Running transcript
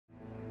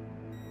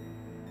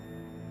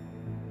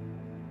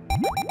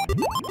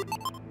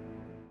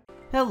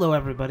Hello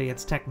everybody,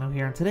 it's Techno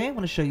here, and today I'm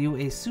going to show you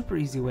a super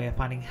easy way of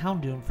finding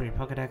Houndoom for your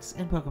Pokédex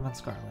in Pokemon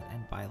Scarlet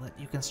and Violet.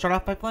 You can start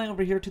off by flying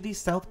over here to the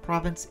South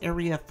Province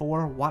Area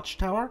 4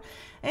 Watchtower,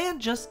 and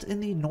just in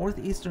the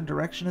northeastern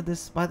direction of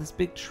this, by this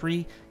big tree,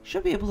 you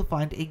should be able to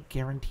find a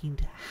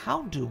guaranteed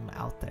Houndoom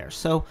out there.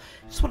 So,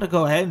 just want to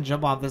go ahead and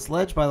jump off this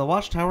ledge by the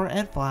Watchtower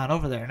and fly on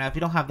over there. Now, if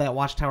you don't have that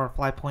Watchtower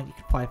fly point, you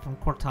can fly from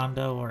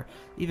Cortando or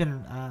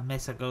even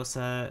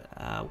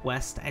Mesagosa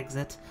West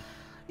exit.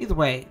 Either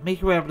way,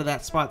 make your way over to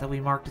that spot that we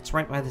marked. It's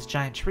right by this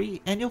giant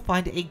tree, and you'll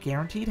find a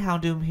guaranteed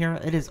Houndoom here.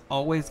 It is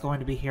always going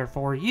to be here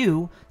for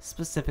you,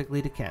 specifically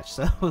to catch.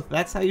 So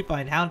that's how you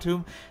find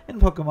Houndoom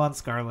in Pokemon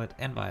Scarlet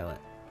and Violet.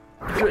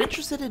 If you're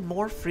interested in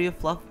more free of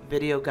fluff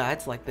video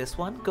guides like this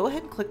one, go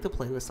ahead and click the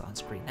playlist on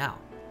screen now.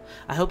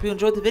 I hope you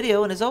enjoyed the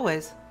video, and as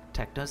always,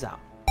 Techno's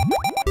out.